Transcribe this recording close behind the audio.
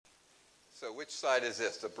So which side is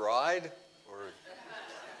this, the bride or?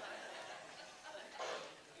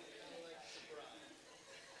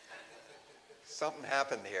 Something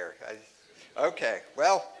happened here. Okay,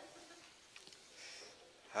 well,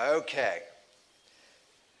 okay.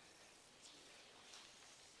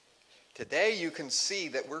 Today you can see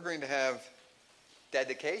that we're going to have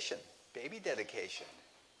dedication, baby dedication.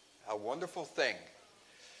 A wonderful thing.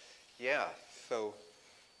 Yeah, so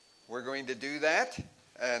we're going to do that,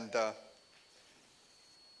 and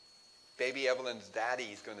baby Evelyn's daddy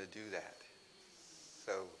is going to do that.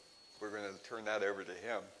 So we're going to turn that over to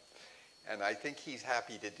him. And I think he's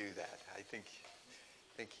happy to do that. I think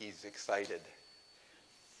he's excited.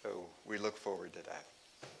 So we look forward to that.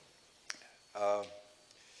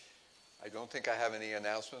 I don't think I have any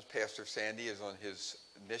announcements. Pastor Sandy is on his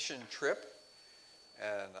mission trip.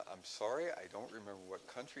 And I'm sorry, I don't remember what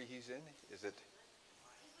country he's in. Is it?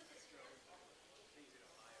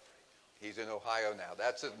 He's in Ohio now.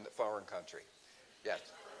 That's a foreign country. Yes.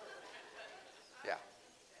 Yeah.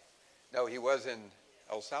 No, he was in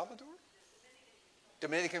El Salvador?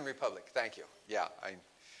 Dominican Republic. Thank you. Yeah, I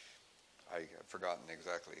have forgotten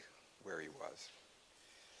exactly where he was.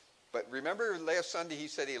 But remember last Sunday he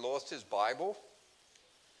said he lost his Bible?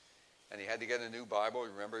 And he had to get a new Bible.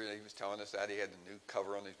 Remember he was telling us that he had a new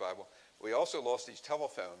cover on his Bible. We also lost his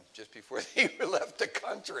telephone just before he left the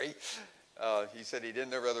country. He said he didn't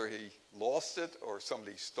know whether he lost it or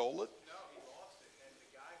somebody stole it. No, he lost it. And the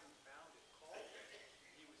guy who found it called me.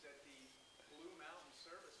 He was at the Blue Mountain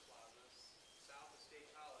Service Plaza, south of State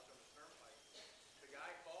College on the Turnpike. The guy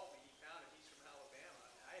called me. He found it. He's from Alabama.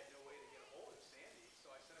 And I had no way to get a hold of Sandy, so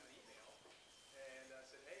I sent him an email. And I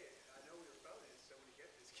said, hey, I know where your phone is, so when you get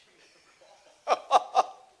this, give me a call.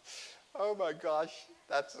 Oh, my gosh.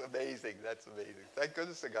 That's amazing. That's amazing. Thank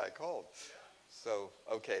goodness the guy called. Yeah. So,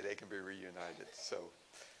 okay, they can be reunited. So,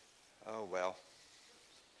 oh, well.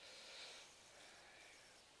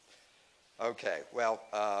 Okay, well,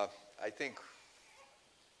 I think,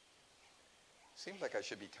 seems like I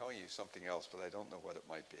should be telling you something else, but I don't know what it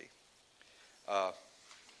might be.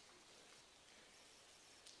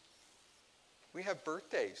 We have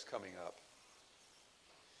birthdays coming up.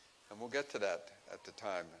 And we'll get to that at the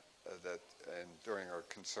time and during our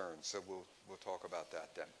concerns. So we'll talk about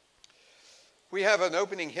that then. We have an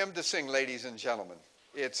opening hymn to sing, ladies and gentlemen.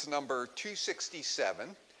 It's number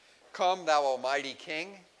 267, Come Thou Almighty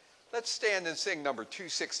King. Let's stand and sing number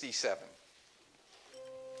 267.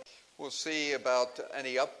 We'll see about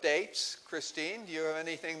any updates. Christine, do you have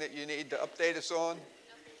anything that you need to update us on? Nothing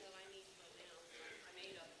that I need to announce. I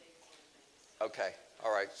made updates on things. Okay,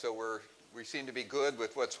 all right. So we seem to be good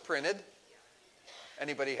with what's printed.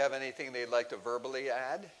 Anybody have anything they'd like to verbally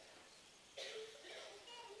add?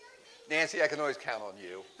 Nancy, I can always count on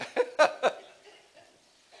you.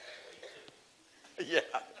 Yeah.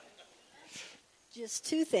 Just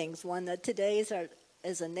two things. One, that today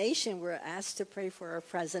as a nation, we're asked to pray for our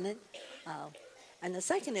president. And the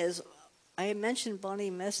second is, I mentioned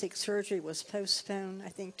Bonnie Messick's surgery was postponed, I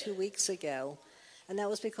think, 2 weeks ago. And that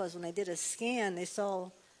was because when they did a scan, they saw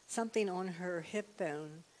something on her hip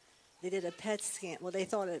bone. They did a PET scan. Well, they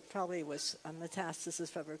thought it probably was a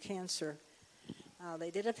metastasis of her cancer.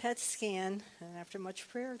 They did a PET scan, and after much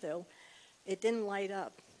prayer, though, it didn't light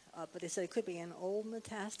up. But they said it could be an old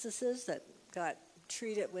metastasis that got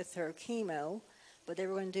treated with her chemo. But they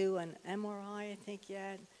were going to do an MRI, I think,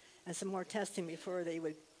 yet, and some more testing before they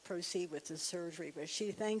would proceed with the surgery. But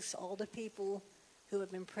she thanks all the people who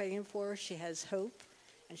have been praying for her. She has hope,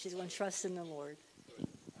 and she's going to trust in the Lord.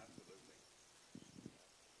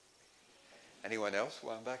 Anyone else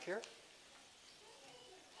while back here?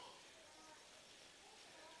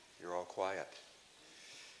 You're all quiet.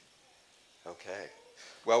 Okay.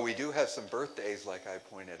 Well, we do have some birthdays, like I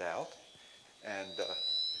pointed out. And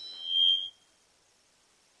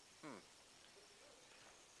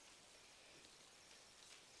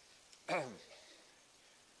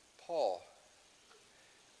Paul,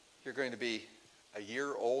 you're going to be a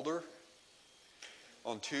year older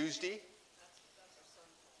on Tuesday.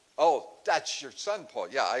 Oh, that's your son, Paul.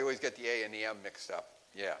 Yeah, I always get the A and the M mixed up.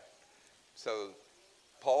 Yeah. So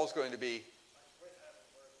Paul's going to be...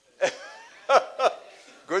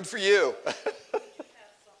 Good for you.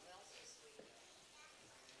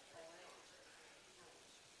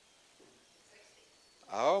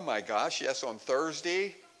 Oh, my gosh. Yes, on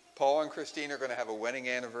Thursday, Paul and Christine are going to have a wedding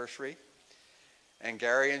anniversary. And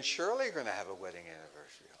Gary and Shirley are going to have a wedding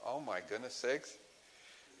anniversary. Oh, my goodness sakes.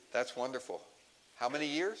 That's wonderful. How many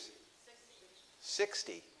years?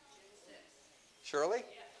 60. Shirley?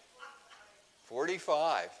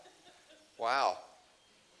 45. Wow.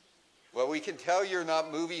 Well, we can tell you're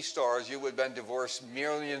not movie stars. You would have been divorced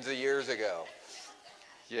millions of years ago.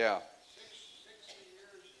 Yeah. 60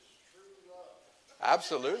 years is true love.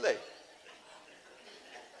 Absolutely.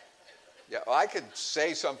 Yeah, well, I could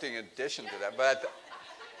say something in addition to that, but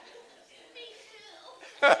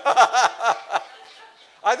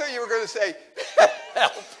I thought you were going to say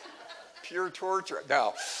help, pure torture.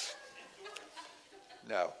 No.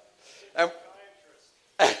 And,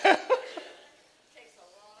 It takes a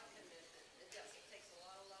lot of commitment. It does. It takes a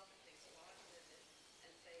lot of love. It takes a lot of commitment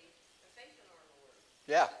and faith. And faith in our Lord.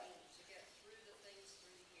 yeah, I mean, to get through the things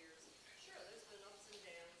through the years. Sure, there's been ups and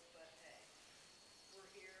downs, but hey, we're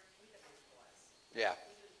here. We have been blessed. yeah,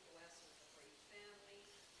 We've been blessed with a great family,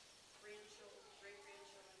 grandchildren,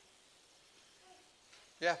 great-grandchildren.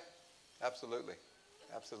 yeah, absolutely,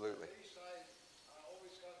 absolutely. At least I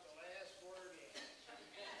always got the last word in.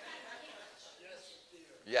 Yes, dear.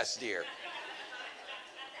 Yes, dear.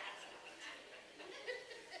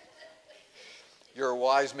 You're a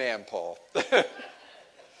wise man, Paul.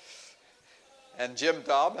 And Jim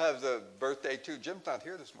Dobb has a birthday too. Jim's not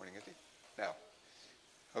here this morning, is he? No.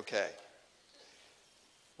 Okay.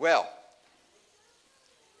 Well,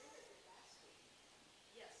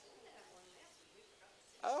 Yes, we had one last week. We forgot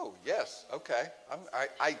to sing. oh, yes, okay.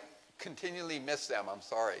 I continually miss them. I'm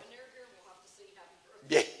sorry. When they're here, we'll have to sing happy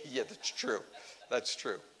birthday. Yeah, that's true. That's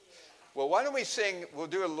true. Well, why don't we sing, we'll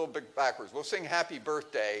do it a little bit backwards. We'll sing happy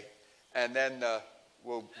birthday, and then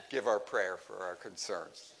we'll give our prayer for our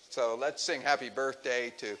concerns. So let's sing happy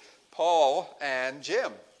birthday to Paul and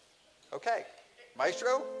Jim. Okay.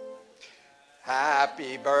 Maestro?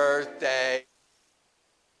 Happy birthday.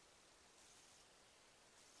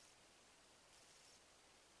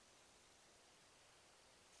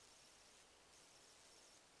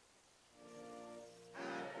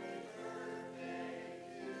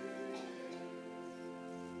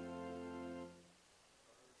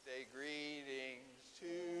 Birthday greetings to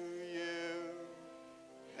you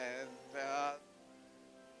and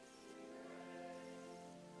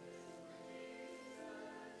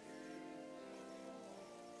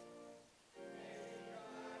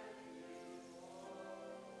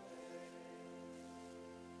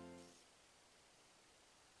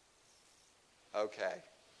okay.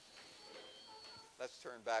 Let's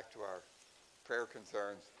turn back to our prayer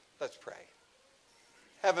concerns. Let's pray.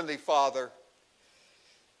 Heavenly Father,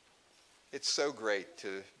 it's so great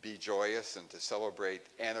to be joyous and to celebrate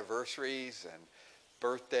anniversaries and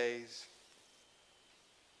birthdays.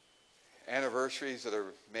 Anniversaries that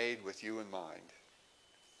are made with you in mind.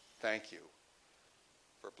 Thank you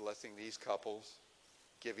for blessing these couples,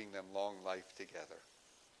 giving them long life together.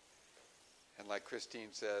 And like Christine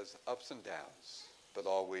says, ups and downs, but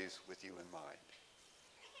always with you in mind.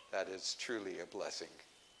 That is truly a blessing.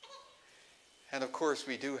 And of course,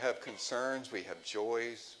 we do have concerns, we have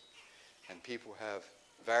joys, and people have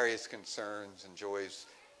various concerns and joys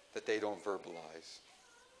that they don't verbalize.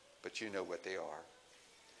 But you know what they are.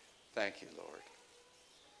 Thank you, Lord.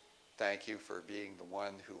 Thank you for being the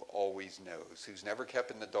one who always knows, who's never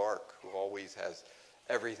kept in the dark, who always has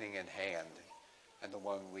everything in hand, and the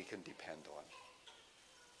one we can depend on.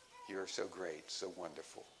 You are so great, so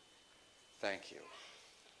wonderful. Thank you.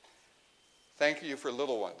 Thank you for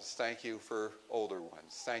little ones. Thank you for older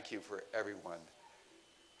ones. Thank you for everyone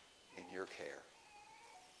in your care.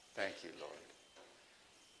 Thank you, Lord.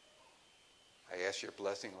 I ask your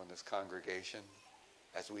blessing on this congregation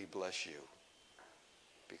as we bless you,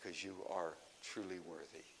 because you are truly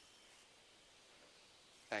worthy.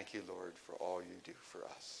 Thank you, Lord, for all you do for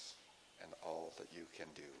us and all that you can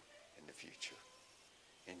do in the future.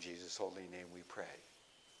 In Jesus' holy name we pray.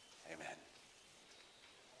 Amen.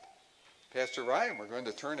 Pastor Ryan, we're going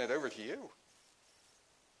to turn it over to you.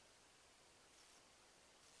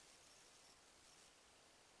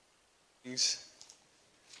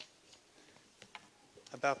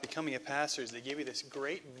 About becoming a pastor is they give you this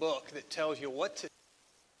great book that tells you what to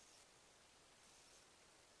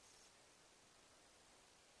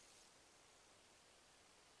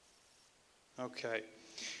Okay.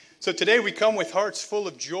 So today we come with hearts full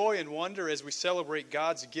of joy and wonder as we celebrate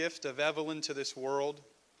God's gift of Evelyn to this world.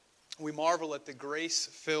 We marvel at the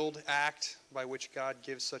grace-filled act by which God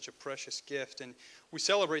gives such a precious gift, and we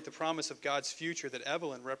celebrate the promise of God's future that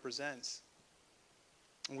Evelyn represents.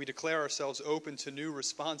 And we declare ourselves open to new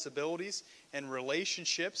responsibilities and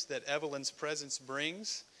relationships that Evelyn's presence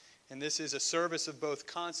brings, and this is a service of both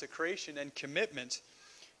consecration and commitment.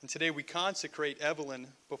 And today we consecrate Evelyn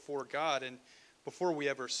before God, and before we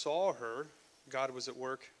ever saw her, God was at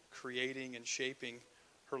work creating and shaping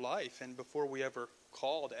her life. And before we ever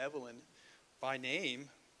called Evelyn by name,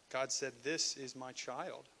 God said, "This is my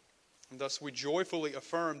child." And thus we joyfully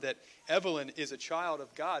affirm that Evelyn is a child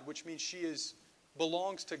of God, which means she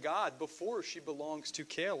belongs to God before she belongs to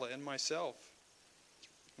Kayla and myself.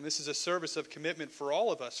 And this is a service of commitment for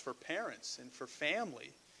all of us, for parents and for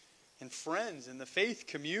family and friends and the faith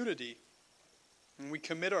community. And we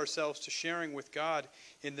commit ourselves to sharing with God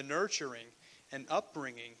in the nurturing and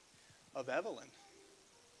upbringing of Evelyn.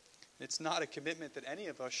 It's not a commitment that any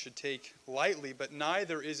of us should take lightly, but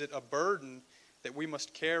neither is it a burden that we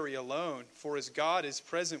must carry alone. For as God is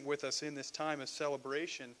present with us in this time of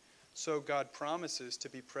celebration, so God promises to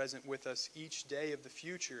be present with us each day of the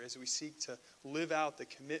future as we seek to live out the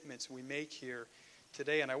commitments we make here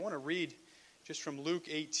today. And I want to read just from Luke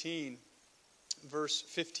 18, verse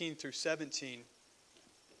 15 through 17.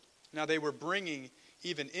 Now they were bringing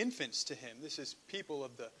even infants to him. This is people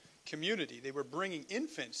of the community. They were bringing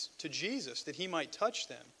infants to Jesus that he might touch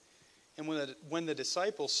them. And when the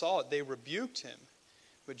disciples saw it, they rebuked him.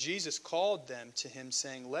 But Jesus called them to him,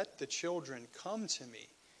 saying, "Let the children come to me,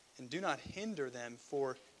 and do not hinder them,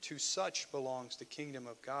 for to such belongs the kingdom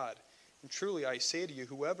of God. And truly I say to you,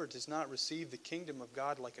 whoever does not receive the kingdom of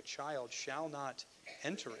God like a child shall not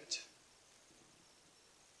enter it."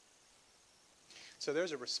 So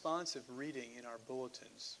there's a responsive reading in our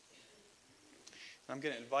bulletins. I'm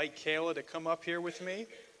going to invite Kayla to come up here with me,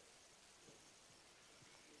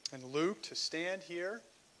 and Luke to stand here.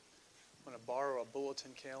 I'm going to borrow a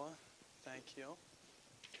bulletin, Kayla. Thank you.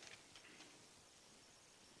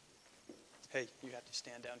 Hey, you have to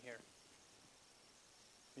stand down here.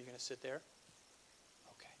 Are you going to sit there?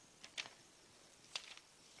 Okay.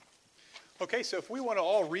 Okay, so if we want to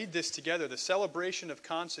all read this together, the celebration of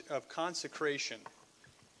consecration.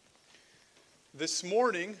 This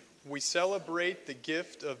morning, we celebrate the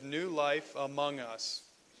gift of new life among us,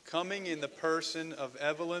 coming in the person of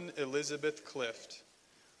Evelyn Elizabeth Clift.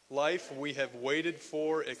 Life we have waited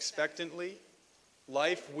for expectantly.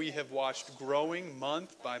 Life we have watched growing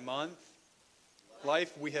month by month.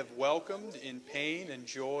 Life we have welcomed in pain and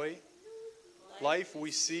joy. Life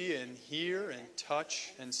we see and hear and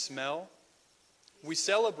touch and smell. We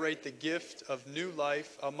celebrate the gift of new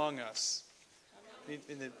life among us.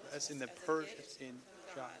 In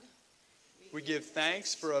John. We give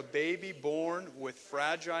thanks for a baby born with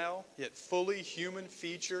fragile yet fully human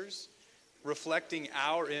features, reflecting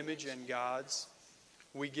our image and God's.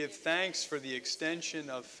 We give thanks for the extension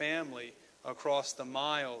of family across the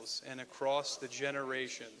miles and across the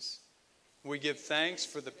generations. We give thanks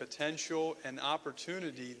for the potential and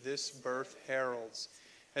opportunity this birth heralds,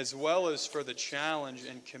 as well as for the challenge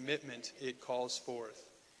and commitment it calls forth.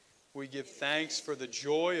 We give thanks for the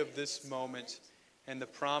joy of this moment and the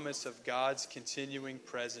promise of God's continuing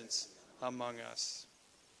presence among us.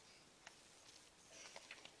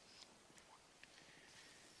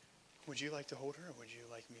 Would you like to hold her, or would you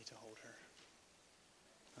like me to hold her?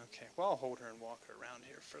 Okay, well, I'll hold her and walk her around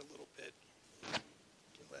here for a little bit.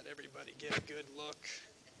 Let everybody get a good look.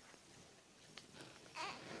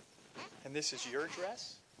 And this is your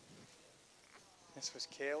dress? This was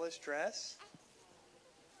Kayla's dress?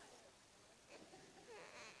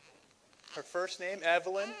 Her first name,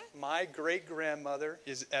 Evelyn. My great-grandmother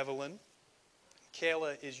is Evelyn.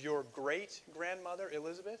 Kayla is your great-grandmother,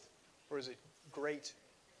 Elizabeth? Or is it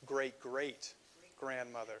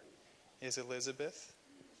great-great-great-grandmother is Elizabeth?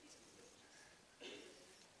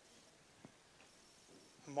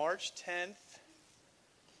 March 10th.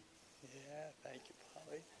 Yeah, thank you,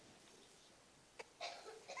 Polly.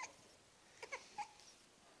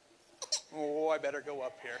 Oh, I better go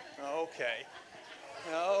up here. Okay.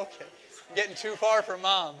 Okay. Getting too far for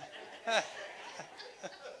Mom.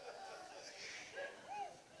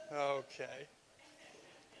 Okay.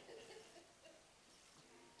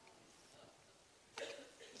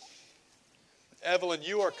 Evelyn,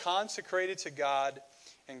 you are consecrated to God,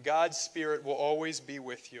 and God's Spirit will always be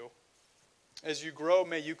with you. As you grow,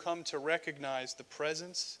 may you come to recognize the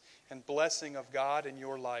presence and blessing of God in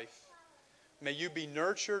your life. May you be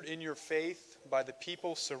nurtured in your faith by the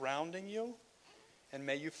people surrounding you, and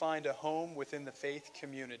may you find a home within the faith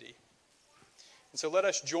community. And so let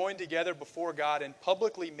us join together before God in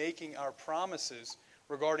publicly making our promises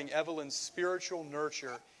regarding Evelyn's spiritual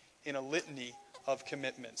nurture in a litany of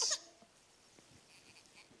commitments.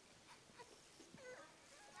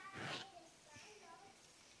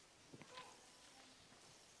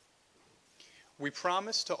 We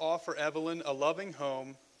promise to offer Evelyn a loving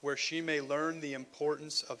home where she may learn the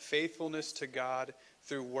importance of faithfulness to God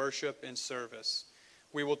through worship and service.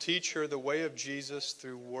 We will teach her the way of Jesus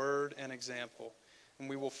through word and example, and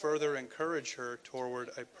we will further encourage her toward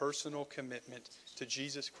a personal commitment to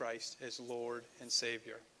Jesus Christ as Lord and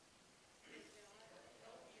Savior. Keep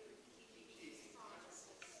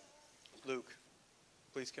Luke,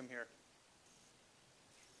 please come here.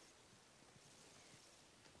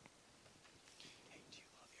 Hey, do you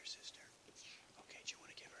love your sister? Okay, do you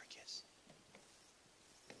want to give her a kiss?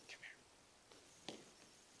 Come here.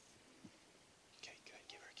 Okay, good.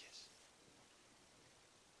 Give her a kiss.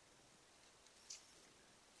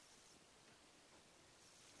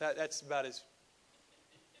 That's about as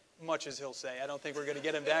much as he'll say. I don't think we're going to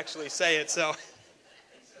get him to actually say it, so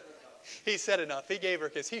he said enough. He gave her a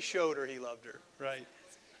kiss. He showed her he loved her, right?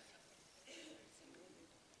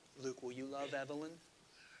 Luke, will you love Evelyn?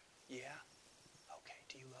 Yeah? Okay.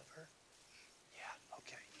 Do you love her? Yeah?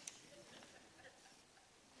 Okay.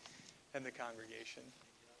 And the congregation.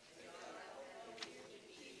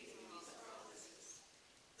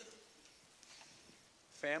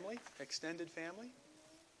 Family? Extended family?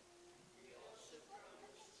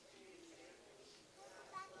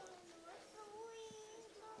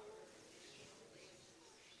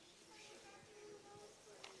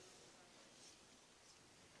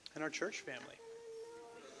 And our church family.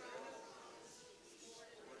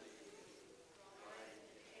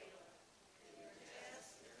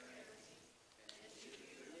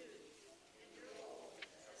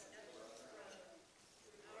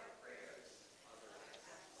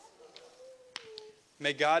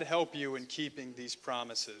 May God help you in keeping these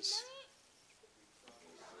promises.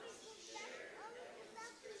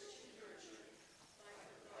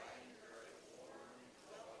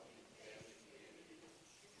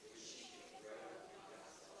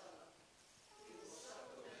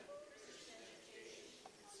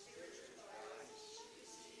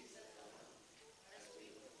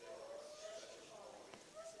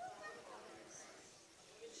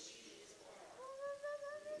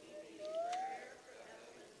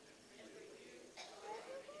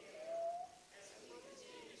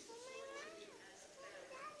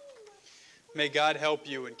 May God help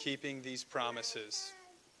you in keeping these promises.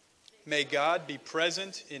 May God be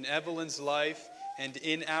present in Evelyn's life and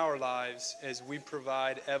in our lives as we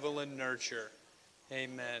provide Evelyn nurture.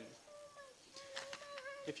 Amen.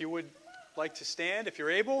 If you would like to stand, if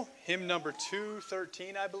you're able, hymn number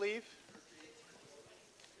 213, I believe.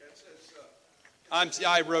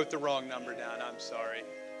 I wrote the wrong number down. I'm sorry.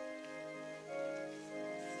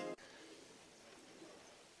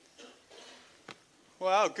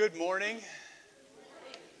 Well, good morning.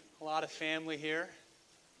 A lot of family here.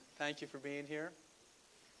 Thank you for being here.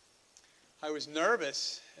 I was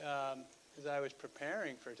nervous as I was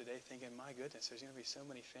preparing for today, thinking, my goodness, there's going to be so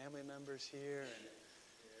many family members here.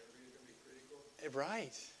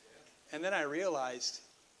 Right. And then I realized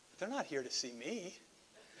they're not here to see me.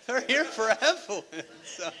 They're here for Evelyn.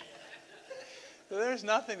 So there's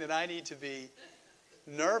nothing that I need to be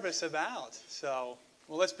nervous about. So,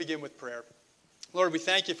 well, let's begin with prayer. Lord, we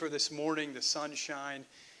thank you for this morning, the sunshine.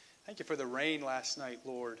 Thank you for the rain last night,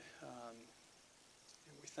 Lord. And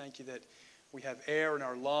we thank you that we have air in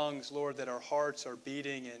our lungs, Lord, that our hearts are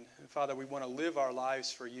beating. And Father, we want to live our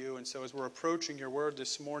lives for you. And so as we're approaching your word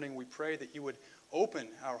this morning, we pray that you would open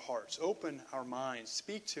our hearts, open our minds,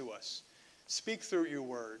 speak to us, speak through your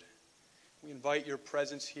word. We invite your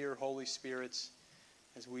presence here, Holy Spirit,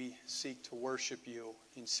 as we seek to worship you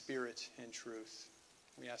in spirit and truth.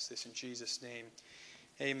 We ask this in Jesus' name.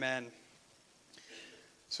 Amen.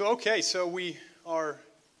 So we are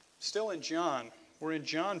still in John. We're in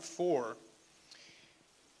John 4,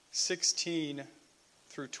 16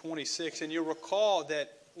 through 26. And you'll recall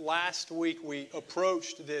that last week we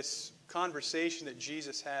approached this conversation that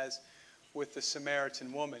Jesus has with the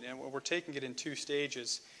Samaritan woman. And we're taking it in two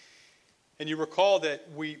stages. And you recall that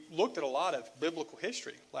we looked at a lot of biblical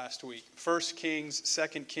history last week. 1 Kings,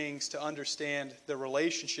 2 Kings, to understand the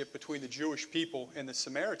relationship between the Jewish people and the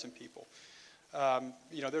Samaritan people.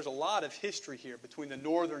 There's a lot of history here between the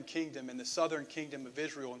northern kingdom and the southern kingdom of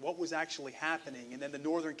Israel and what was actually happening. And then the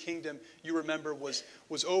northern kingdom, you remember, was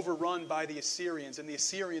overrun by the Assyrians, and the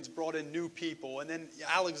Assyrians brought in new people. And then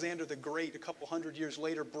Alexander the Great, a couple hundred years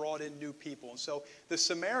later, brought in new people. And so the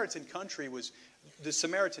Samaritan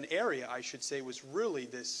area, I should say, was really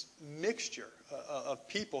this mixture of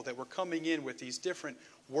people that were coming in with these different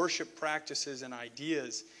worship practices and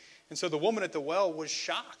ideas. And so the woman at the well was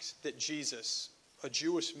shocked that Jesus, a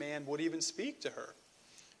Jewish man, would even speak to her.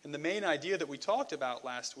 And the main idea that we talked about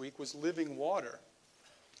last week was living water.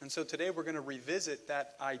 And so today we're going to revisit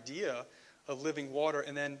that idea of living water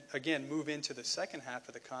and then again move into the second half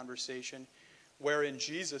of the conversation, wherein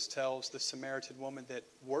Jesus tells the Samaritan woman that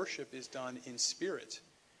worship is done in spirit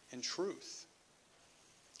and truth.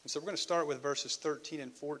 And so we're going to start with verses 13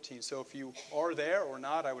 and 14. So if you are there or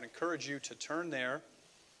not, I would encourage you to turn there.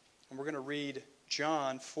 And we're going to read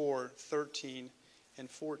John 4, 13 and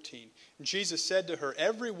 14. Jesus said to her,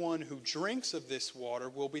 "Everyone who drinks of this water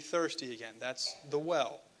will be thirsty again." That's the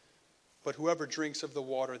well. "But whoever drinks of the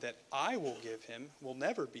water that I will give him will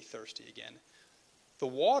never be thirsty again. The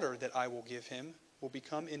water that I will give him will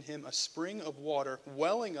become in him a spring of water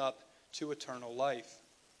welling up to eternal life."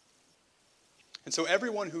 And so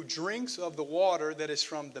everyone who drinks of the water that is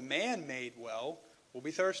from the man-made well will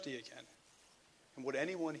be thirsty again. And would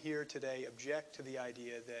anyone here today object to the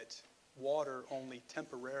idea that water only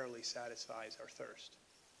temporarily satisfies our thirst?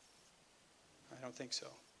 I don't think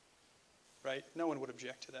so. Right? No one would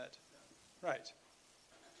object to that. Right.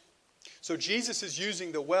 So Jesus is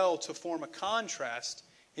using the well to form a contrast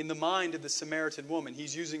in the mind of the Samaritan woman.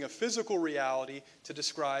 He's using a physical reality to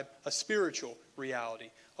describe a spiritual reality.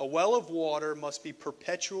 A well of water must be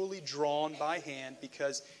perpetually drawn by hand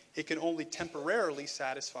because it can only temporarily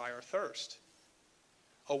satisfy our thirst.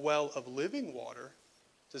 A well of living water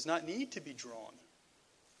does not need to be drawn.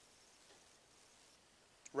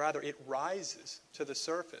 Rather, it rises to the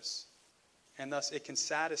surface, and thus it can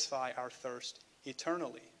satisfy our thirst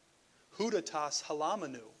eternally. Hudatas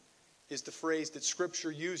halamanu is the phrase that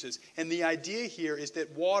Scripture uses. And the idea here is that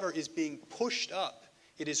water is being pushed up.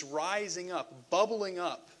 It is rising up, bubbling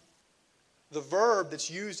up. The verb that's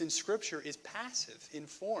used in Scripture is passive in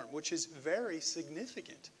form, which is very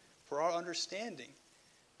significant for our understanding.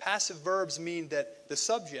 Passive verbs mean that the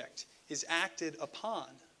subject is acted upon.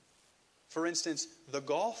 For instance, the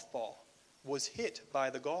golf ball was hit by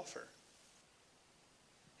the golfer.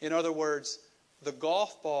 In other words, the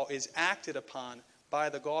golf ball is acted upon by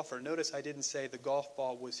the golfer. Notice I didn't say the golf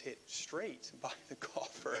ball was hit straight by the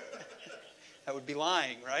golfer. That would be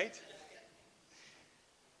lying, right?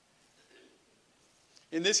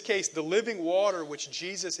 In this case, the living water which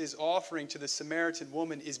Jesus is offering to the Samaritan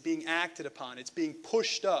woman is being acted upon. It's being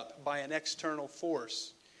pushed up by an external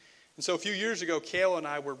force. And so a few years ago, Kayla and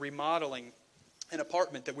I were remodeling an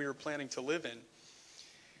apartment that we were planning to live in.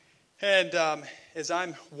 And as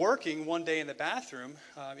I'm working one day in the bathroom,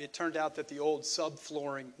 it turned out that the old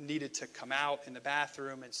subflooring needed to come out in the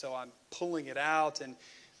bathroom, and so I'm pulling it out. And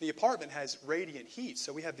the apartment has radiant heat,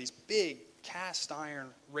 so we have these big cast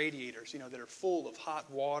iron radiators, that are full of hot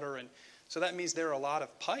water. And so that means there are a lot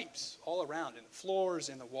of pipes all around, in the floors,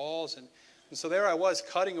 in the walls. And so there I was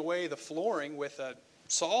cutting away the flooring with a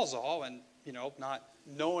Sawzall and, not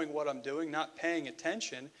knowing what I'm doing, not paying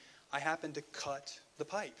attention. I happened to cut the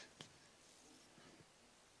pipe.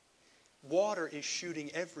 Water is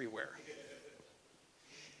shooting everywhere.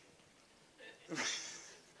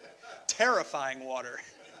 Terrifying water.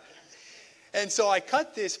 And so I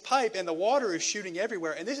cut this pipe, and the water is shooting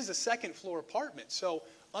everywhere. And this is a second floor apartment. So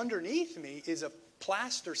underneath me is a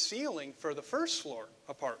plaster ceiling for the first floor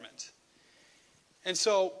apartment. And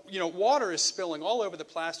so, water is spilling all over the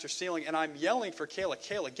plaster ceiling, and I'm yelling for Kayla,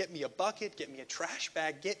 "Kayla, get me a bucket, get me a trash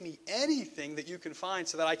bag, get me anything that you can find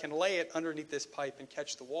so that I can lay it underneath this pipe and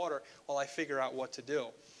catch the water while I figure out what to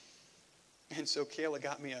do." And so Kayla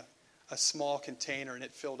got me a small container, and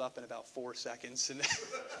it filled up in about 4 seconds.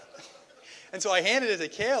 And so I handed it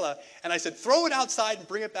to Kayla, and I said, "Throw it outside and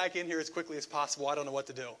bring it back in here as quickly as possible. I don't know what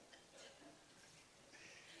to do."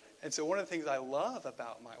 And so one of the things I love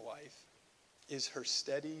about my wife is her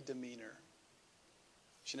steady demeanor.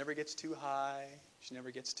 She never gets too high. She never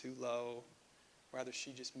gets too low. Rather,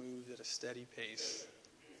 she just moves at a steady pace.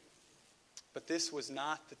 But this was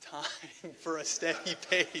not the time for a steady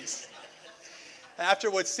pace. After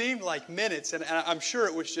what seemed like minutes, and I'm sure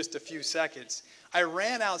it was just a few seconds, I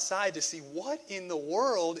ran outside to see what in the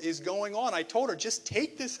world is going on. I told her, "Just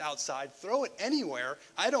take this outside, throw it anywhere.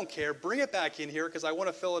 I don't care. Bring it back in here because I want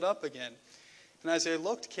to fill it up again." And as I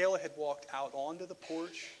looked, Kayla had walked out onto the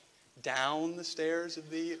porch, down the stairs of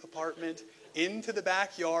the apartment, into the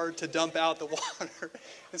backyard to dump out the water.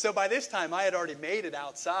 And so by this time, I had already made it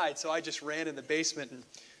outside, so I just ran in the basement and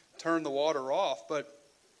turned the water off. But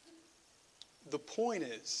the point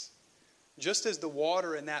is, just as the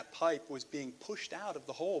water in that pipe was being pushed out of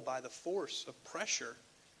the hole by the force of pressure,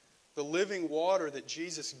 the living water that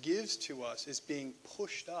Jesus gives to us is being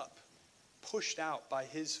pushed up, pushed out by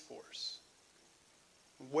his force.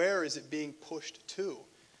 Where is it being pushed to?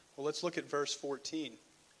 Well, let's look at verse 14.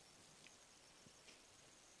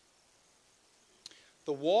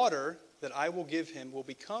 "The water that I will give him will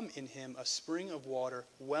become in him a spring of water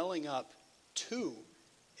welling up to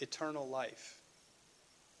eternal life."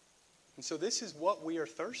 And so this is what we are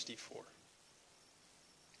thirsty for.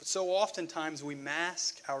 But so oftentimes we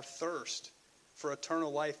mask our thirst for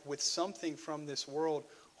eternal life with something from this world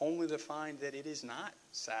only to find that it is not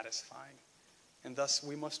satisfying. And thus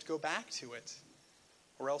we must go back to it,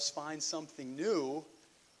 or else find something new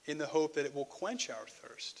in the hope that it will quench our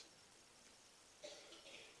thirst.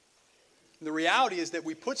 The reality is that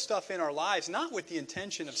we put stuff in our lives not with the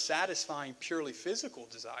intention of satisfying purely physical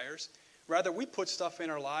desires. Rather, we put stuff in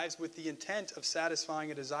our lives with the intent of satisfying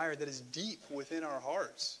a desire that is deep within our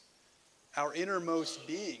hearts, our innermost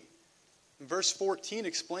being. And verse 14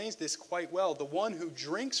 explains this quite well. The one who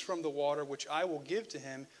drinks from the water which I will give to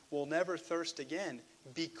him will never thirst again,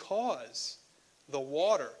 because the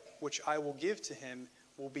water which I will give to him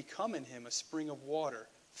will become in him a spring of water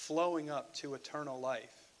flowing up to eternal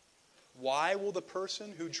life. Why will the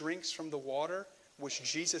person who drinks from the water which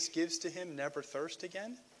Jesus gives to him never thirst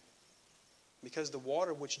again? Because the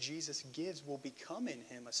water which Jesus gives will become in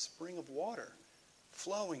him a spring of water,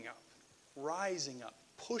 flowing up, rising up,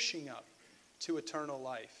 pushing up to eternal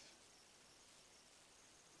life.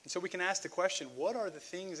 And so we can ask the question, what are the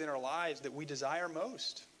things in our lives that we desire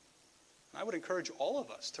most? I would encourage all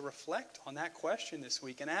of us to reflect on that question this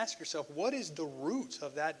week and ask yourself, what is the root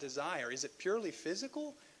of that desire? Is it purely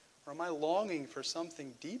physical? Or am I longing for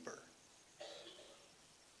something deeper?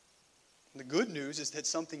 The good news is that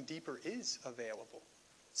something deeper is available.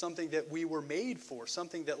 Something that we were made for.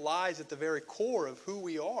 Something that lies at the very core of who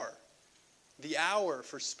we are. The hour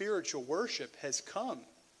for spiritual worship has come,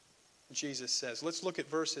 Jesus says. Let's look at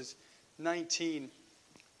verses 19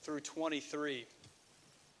 through 23.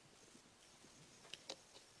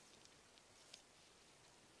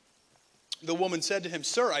 The woman said to him,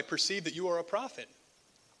 "Sir, I perceive that you are a prophet.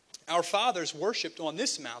 Our fathers worshipped on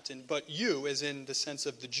this mountain, but you," as in the sense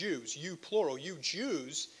of the Jews, you plural, you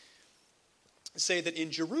Jews, say that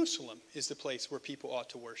in Jerusalem is the place where people ought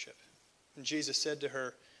to worship. And Jesus said to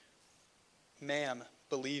her, "Ma'am,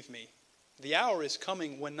 believe me, the hour is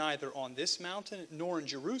coming when neither on this mountain nor in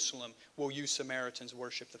Jerusalem will you Samaritans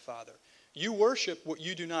worship the Father. You worship what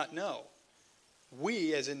you do not know.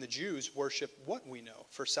 We, as in the Jews, worship what we know,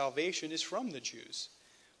 for salvation is from the Jews.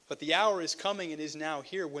 But the hour is coming and is now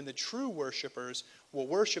here when the true worshipers will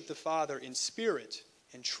worship the Father in spirit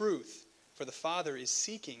and truth, for the Father is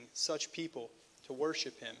seeking such people to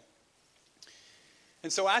worship him."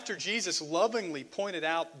 And so after Jesus lovingly pointed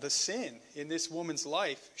out the sin in this woman's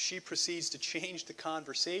life, she proceeds to change the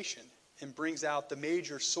conversation and brings out the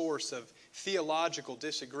major source of theological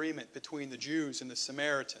disagreement between the Jews and the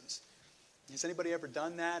Samaritans. Has anybody ever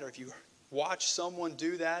done that? Or if you watch someone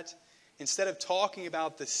do that? Instead of talking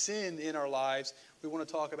about the sin in our lives, we want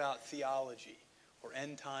to talk about theology or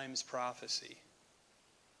end times prophecy.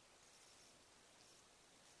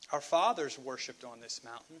 Our fathers worshipped on this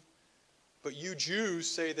mountain, but you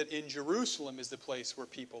Jews say that in Jerusalem is the place where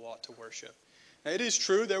people ought to worship. Now, it is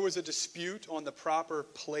true there was a dispute on the proper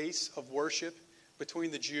place of worship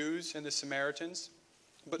between the Jews and the Samaritans,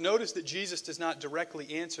 but notice that Jesus does not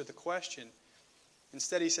directly answer the question.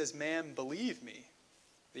 Instead, he says, "Ma'am, believe me.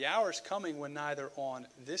 The hour is coming when neither on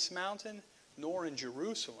this mountain nor in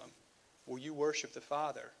Jerusalem will you worship the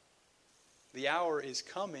Father. The hour is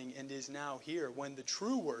coming and is now here when the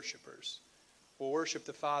true worshipers will worship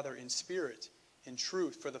the Father in spirit and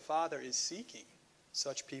truth, for the Father is seeking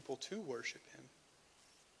such people to worship him."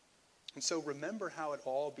 And so remember how it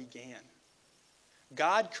all began.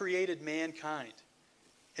 God created mankind.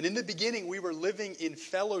 And in the beginning, we were living in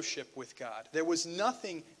fellowship with God. There was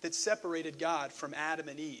nothing that separated God from Adam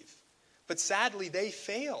and Eve. But sadly, they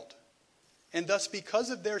failed. And thus, because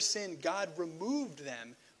of their sin, God removed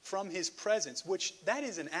them from his presence, which that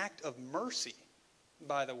is an act of mercy,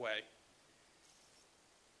 by the way.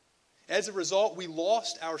 As a result, we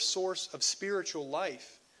lost our source of spiritual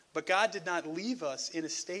life. But God did not leave us in a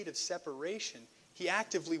state of separation. He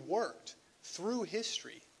actively worked through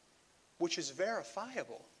history, which is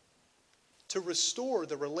verifiable, to restore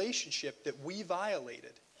the relationship that we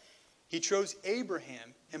violated. He chose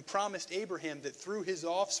Abraham and promised Abraham that through his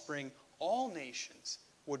offspring, all nations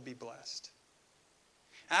would be blessed.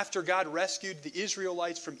 After God rescued the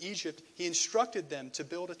Israelites from Egypt, he instructed them to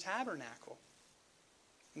build a tabernacle.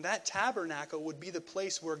 And that tabernacle would be the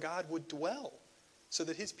place where God would dwell, so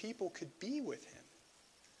that his people could be with him.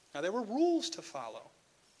 Now, there were rules to follow.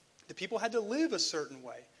 The people had to live a certain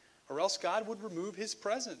way, or else God would remove his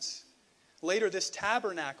presence. Later, this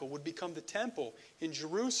tabernacle would become the temple in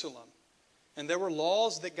Jerusalem. And there were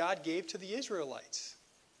laws that God gave to the Israelites.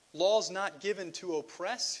 Laws not given to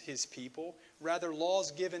oppress his people, rather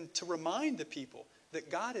laws given to remind the people that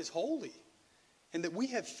God is holy and that we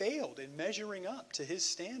have failed in measuring up to his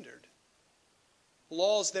standard.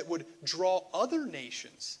 Laws that would draw other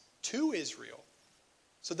nations to Israel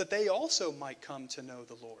so that they also might come to know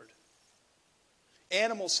the Lord.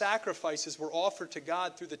 Animal sacrifices were offered to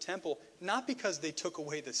God through the temple, not because they took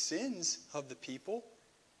away the sins of the people.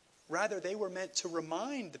 Rather, they were meant to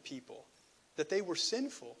remind the people that they were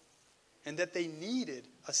sinful and that they needed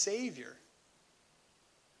a Savior.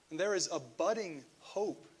 And there is a budding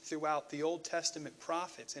hope throughout the Old Testament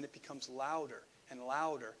prophets, and it becomes louder and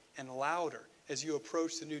louder and louder as you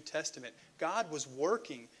approach the New Testament. God was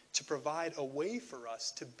working to provide a way for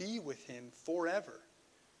us to be with Him forever,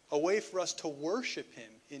 a way for us to worship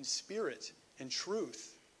Him in spirit and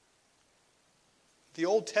truth. The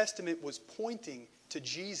Old Testament was pointing to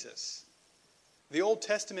Jesus. The Old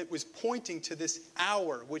Testament was pointing to this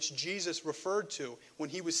hour which Jesus referred to when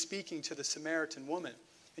He was speaking to the Samaritan woman.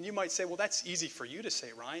 And you might say, well, that's easy for you to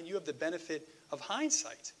say, Ryan. You have the benefit of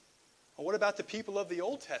hindsight. Well, what about the people of the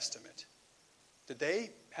Old Testament? Did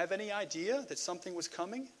they have any idea that something was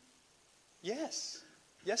coming? Yes.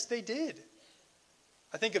 Yes, they did.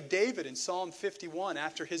 I think of David in Psalm 51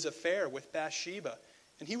 after his affair with Bathsheba.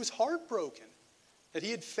 And he was heartbroken that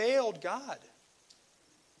he had failed God.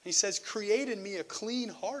 He says, create in me a clean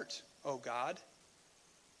heart, O God.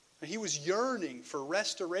 And he was yearning for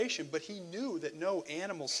restoration, but he knew that no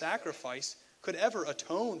animal sacrifice could ever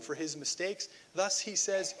atone for his mistakes. Thus he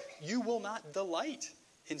says, you will not delight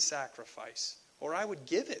in sacrifice, or I would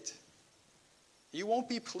give it. You won't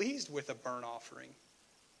be pleased with a burnt offering.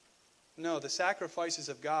 No, the sacrifices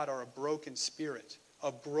of God are a broken spirit,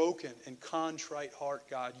 a broken and contrite heart,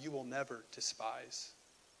 God, you will never despise.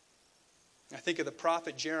 I think of the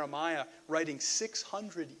prophet Jeremiah writing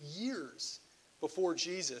 600 years before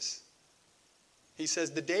Jesus. He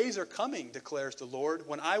says, the days are coming, declares the Lord,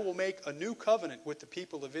 when I will make a new covenant with the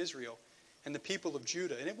people of Israel and the people of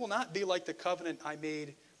Judah. And it will not be like the covenant I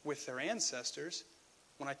made with their ancestors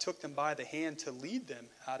when I took them by the hand to lead them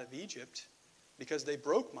out of Egypt, because they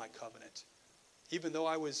broke my covenant, even though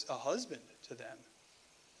I was a husband to them.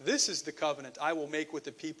 This is the covenant I will make with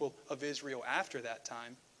the people of Israel after that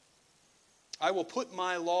time. I will put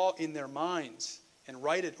my law in their minds and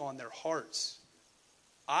write it on their hearts.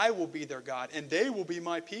 I will be their God, and they will be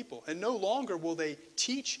my people. And no longer will they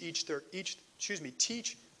teach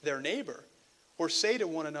their neighbor, or say to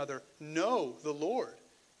one another, know the Lord,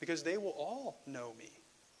 because they will all know me,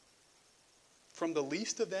 from the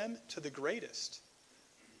least of them to the greatest,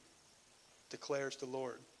 declares the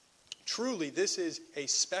Lord. Truly, this is a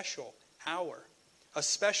special hour, a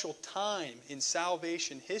special time in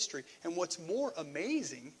salvation history. And what's more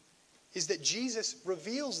amazing is that Jesus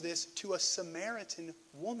reveals this to a Samaritan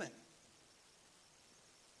woman.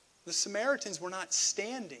 The Samaritans were not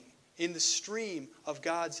standing in the stream of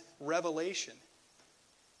God's revelation.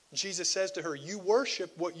 Jesus says to her, you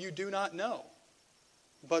worship what you do not know.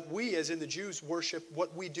 But we, as in the Jews, worship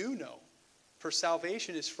what we do know. For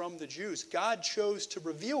salvation is from the Jews. God chose to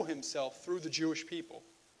reveal Himself through the Jewish people.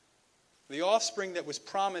 The offspring that was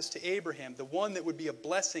promised to Abraham, the one that would be a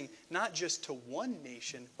blessing not just to one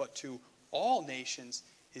nation, but to all nations,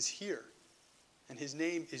 is here. And His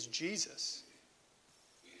name is Jesus.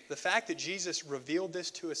 The fact that Jesus revealed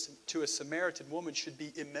this to a Samaritan woman should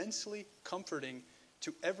be immensely comforting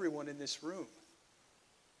to everyone in this room.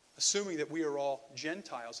 Assuming that we are all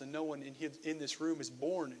Gentiles and no one in this room is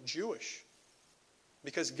born Jewish.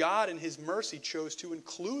 Because God in His mercy chose to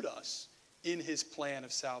include us in His plan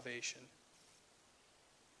of salvation.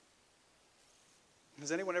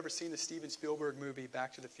 Has anyone ever seen the Steven Spielberg movie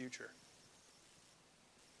Back to the Future?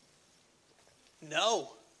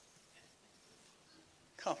 No.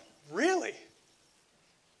 Come, really?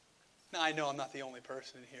 Now, I know I'm not the only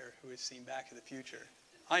person here who has seen Back to the Future.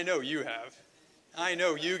 I know you have. I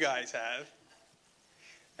know you guys have.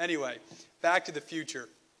 Anyway, Back to the Future.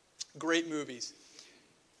 Great movies.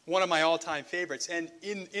 One of my all-time favorites. And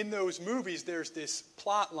in those movies, there's this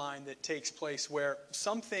plot line that takes place where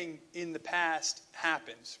something in the past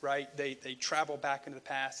happens, right? They travel back into the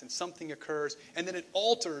past and something occurs, and then it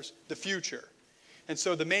alters the future. And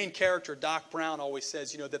so the main character, Doc Brown, always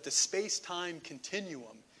says, that the space-time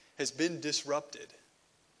continuum has been disrupted.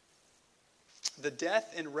 The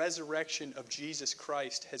death and resurrection of Jesus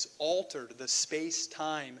Christ has altered the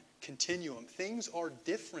space-time continuum. Things are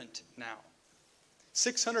different now.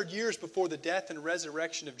 600 years before the death and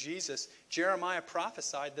resurrection of Jesus, Jeremiah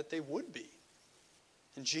prophesied that they would be.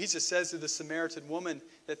 And Jesus says to the Samaritan woman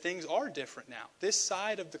that things are different now. This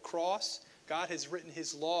side of the cross, God has written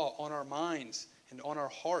His law on our minds and on our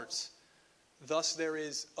hearts. Thus there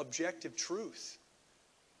is objective truth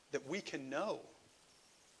that we can know.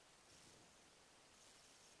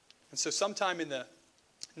 And so sometime in the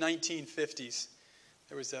 1950s,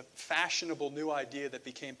 there was a fashionable new idea that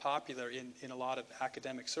became popular in a lot of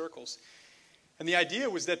academic circles. And the idea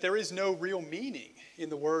was that there is no real meaning in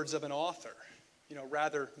the words of an author.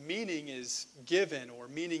 Rather meaning is given or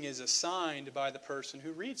meaning is assigned by the person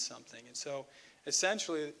who reads something. And so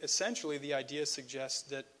essentially the idea suggests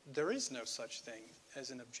that there is no such thing as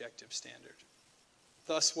an objective standard.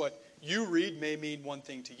 Thus, what you read may mean one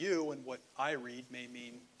thing to you, and what I read may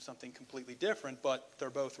mean something completely different, but they're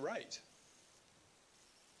both right.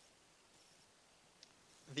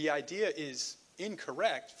 The idea is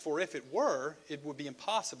incorrect, for if it were, it would be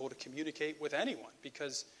impossible to communicate with anyone,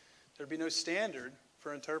 because there'd be no standard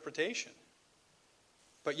for interpretation.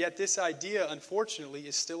 But yet this idea, unfortunately,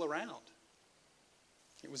 is still around.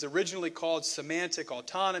 It was originally called semantic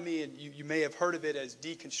autonomy, and you may have heard of it as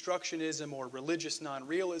deconstructionism or religious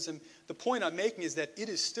non-realism. The point I'm making is that it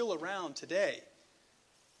is still around today.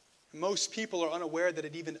 Most people are unaware that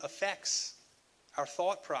it even affects our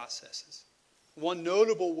thought processes. One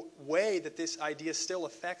notable way that this idea still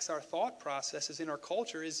affects our thought processes in our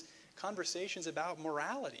culture is conversations about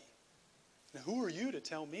morality. Now, who are you to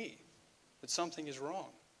tell me that something is wrong?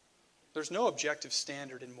 There's no objective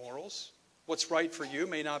standard in morals. What's right for you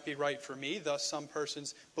may not be right for me. Thus, some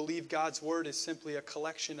persons believe God's word is simply a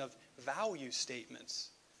collection of value statements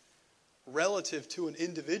relative to an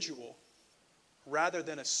individual rather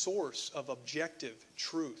than a source of objective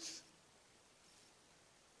truth.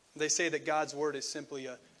 They say that God's word is simply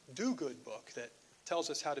a do-good book that tells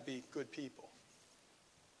us how to be good people.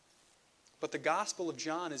 But the Gospel of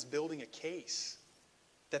John is building a case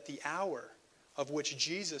that the hour of which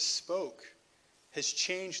Jesus spoke has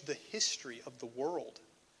changed the history of the world.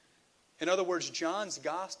 In other words, John's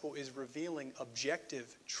gospel is revealing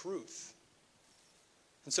objective truth.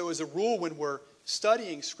 And so as a rule, when we're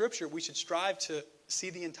studying Scripture, we should strive to see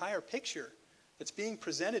the entire picture that's being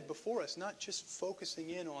presented before us, not just focusing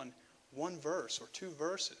in on one verse or two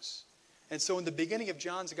verses. And so in the beginning of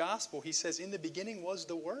John's gospel, he says, "In the beginning was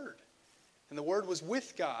the Word, and the Word was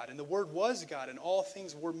with God, and the Word was God, and all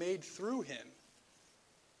things were made through him."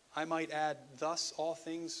 I might add, thus all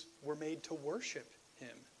things were made to worship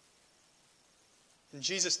him. And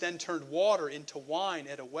Jesus then turned water into wine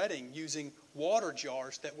at a wedding using water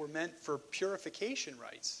jars that were meant for purification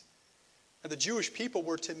rites. Now, the Jewish people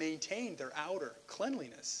were to maintain their outer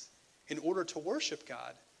cleanliness in order to worship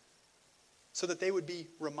God, so that they would be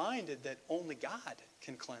reminded that only God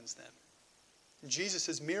can cleanse them.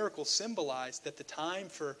 Jesus' miracle symbolized that the time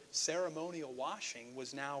for ceremonial washing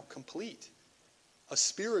was now complete. A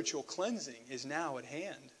spiritual cleansing is now at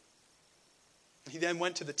hand. He then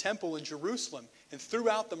went to the temple in Jerusalem and threw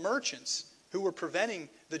out the merchants who were preventing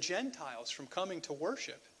the Gentiles from coming to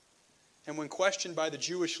worship. And when questioned by the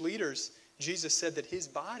Jewish leaders, Jesus said that his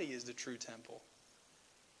body is the true temple.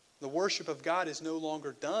 The worship of God is no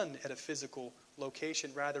longer done at a physical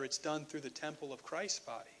location. Rather, it's done through the temple of Christ's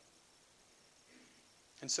body.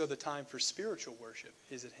 And so the time for spiritual worship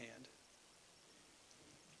is at hand.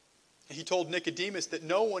 He told Nicodemus that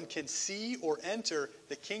no one can see or enter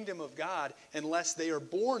the kingdom of God unless they are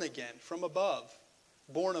born again from above,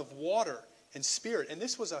 born of water and spirit. And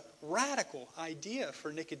this was a radical idea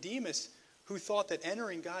for Nicodemus, who thought that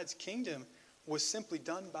entering God's kingdom was simply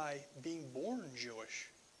done by being born Jewish.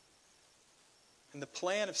 And the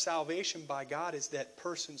plan of salvation by God is that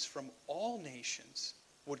persons from all nations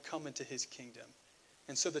would come into his kingdom.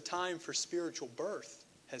 And so the time for spiritual birth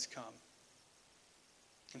has come.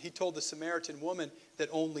 And he told the Samaritan woman that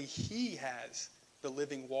only he has the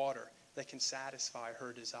living water that can satisfy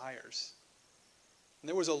her desires. And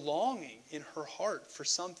there was a longing in her heart for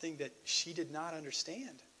something that she did not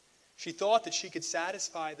understand. She thought that she could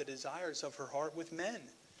satisfy the desires of her heart with men.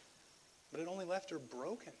 But it only left her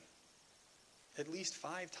broken at least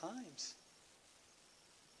 5 times.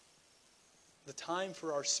 The time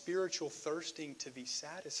for our spiritual thirsting to be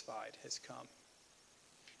satisfied has come.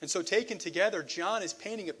 And so taken together, John is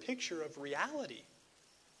painting a picture of reality.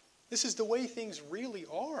 This is the way things really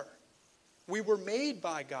are. We were made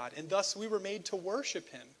by God, and thus we were made to worship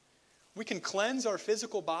him. We can cleanse our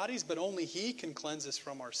physical bodies, but only he can cleanse us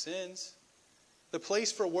from our sins. The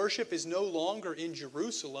place for worship is no longer in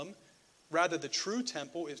Jerusalem. Rather, the true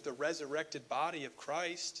temple is the resurrected body of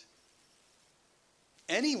Christ.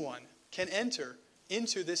 Anyone can enter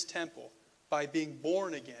into this temple by being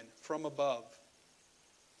born again from above,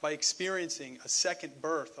 by experiencing a second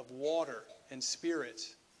birth of water and spirit.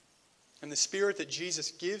 And the Spirit that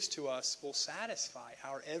Jesus gives to us will satisfy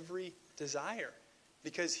our every desire,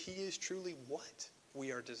 because he is truly what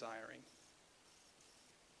we are desiring.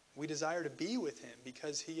 We desire to be with him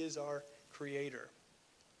because he is our creator.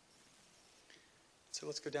 So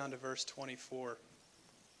let's go down to verse 24.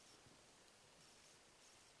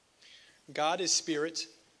 God is spirit,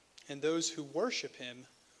 and those who worship him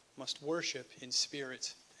must worship in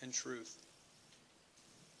spirit and truth.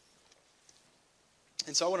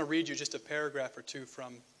 And so I want to read you just a paragraph or two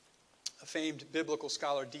from a famed biblical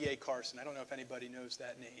scholar, D.A. Carson. I don't know if anybody knows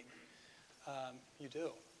that name. You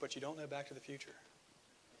do, but you don't know Back to the Future.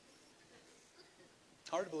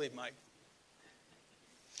 Hard to believe, Mike.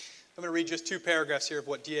 I'm going to read just two paragraphs here of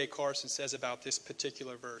what D.A. Carson says about this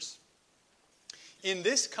particular verse. In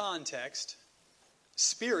this context,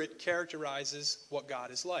 spirit characterizes what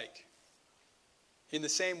God is like, in the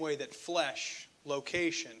same way that flesh,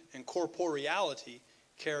 location, and corporeality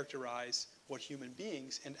characterize what human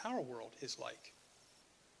beings and our world is like.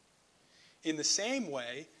 In the same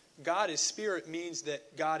way, God is spirit means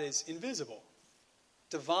that God is invisible,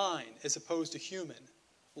 divine as opposed to human,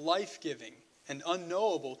 life-giving, and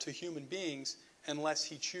unknowable to human beings unless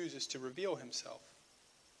he chooses to reveal himself.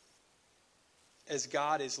 As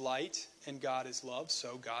God is light and God is love,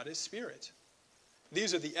 so God is spirit.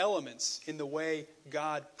 These are the elements in the way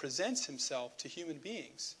God presents himself to human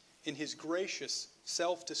beings in his gracious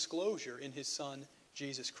self-disclosure in his Son,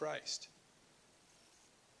 Jesus Christ.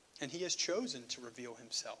 And he has chosen to reveal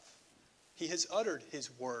himself. He has uttered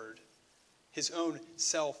his word, his own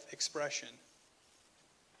self-expression.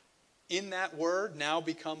 In that word, now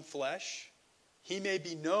become flesh, he may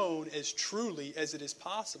be known as truly as it is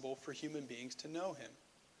possible for human beings to know him.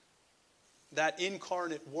 That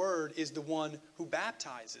incarnate word is the one who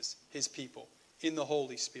baptizes his people in the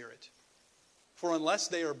Holy Spirit. For unless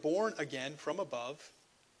they are born again from above,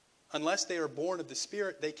 unless they are born of the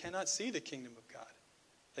Spirit, they cannot see the kingdom of God.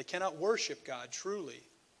 They cannot worship God truly.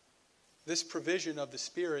 This provision of the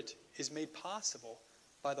Spirit is made possible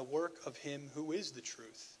by the work of him who is the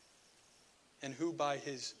truth, and who by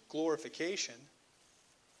his glorification,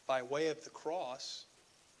 by way of the cross,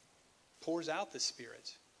 pours out the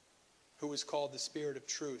Spirit, who is called the Spirit of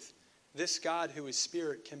truth. This God who is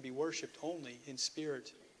Spirit can be worshipped only in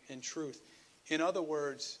spirit and truth. In other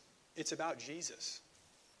words, it's about Jesus.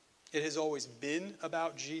 It has always been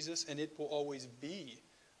about Jesus, and it will always be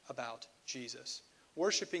about Jesus.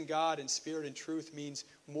 Worshiping God in spirit and truth means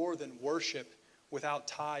more than worship without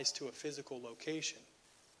ties to a physical location,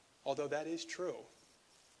 although that is true.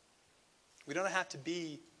 We do not have to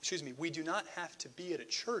be at a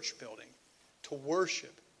church building to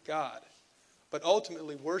worship God. But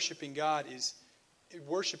ultimately, worshiping God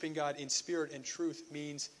in spirit and truth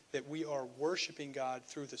means that we are worshiping God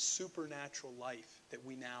through the supernatural life that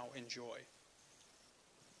we now enjoy.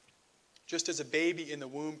 Just as a baby in the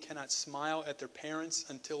womb cannot smile at their parents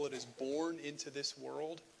until it is born into this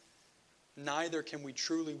world, neither can we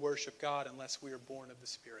truly worship God unless we are born of the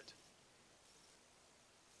Spirit.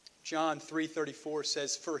 John 3:34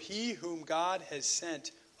 says, "For he whom God has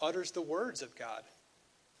sent utters the words of God.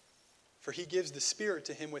 For he gives the Spirit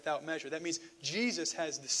to him without measure." That means Jesus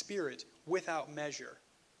has the Spirit without measure.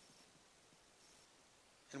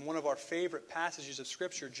 In one of our favorite passages of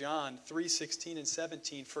Scripture, John 3:16 and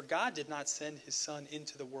 17, "For God did not send his Son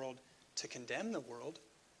into the world to condemn the world,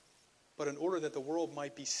 but in order that the world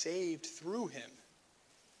might be saved through him."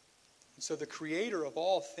 And so the Creator of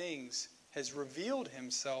all things has revealed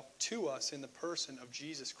himself to us in the person of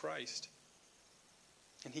Jesus Christ.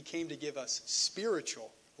 And he came to give us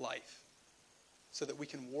spiritual life so that we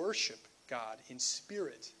can worship God in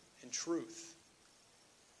spirit and truth.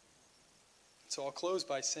 So I'll close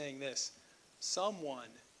by saying this. Someone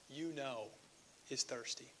you know is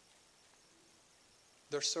thirsty.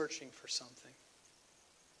 They're searching for something,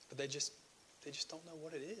 but they just don't know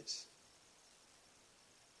what it is.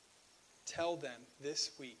 Tell them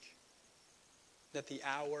this week that the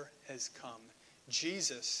hour has come.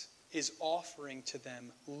 Jesus is offering to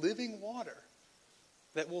them living water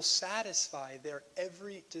that will satisfy their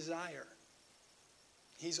every desire.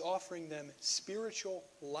 He's offering them spiritual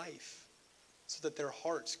life so that their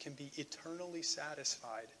hearts can be eternally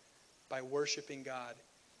satisfied by worshiping God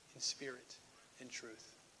in spirit and truth.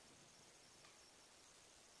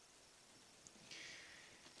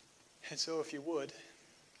 And so if you would,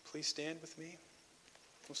 please stand with me.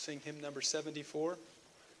 We'll sing hymn number 74.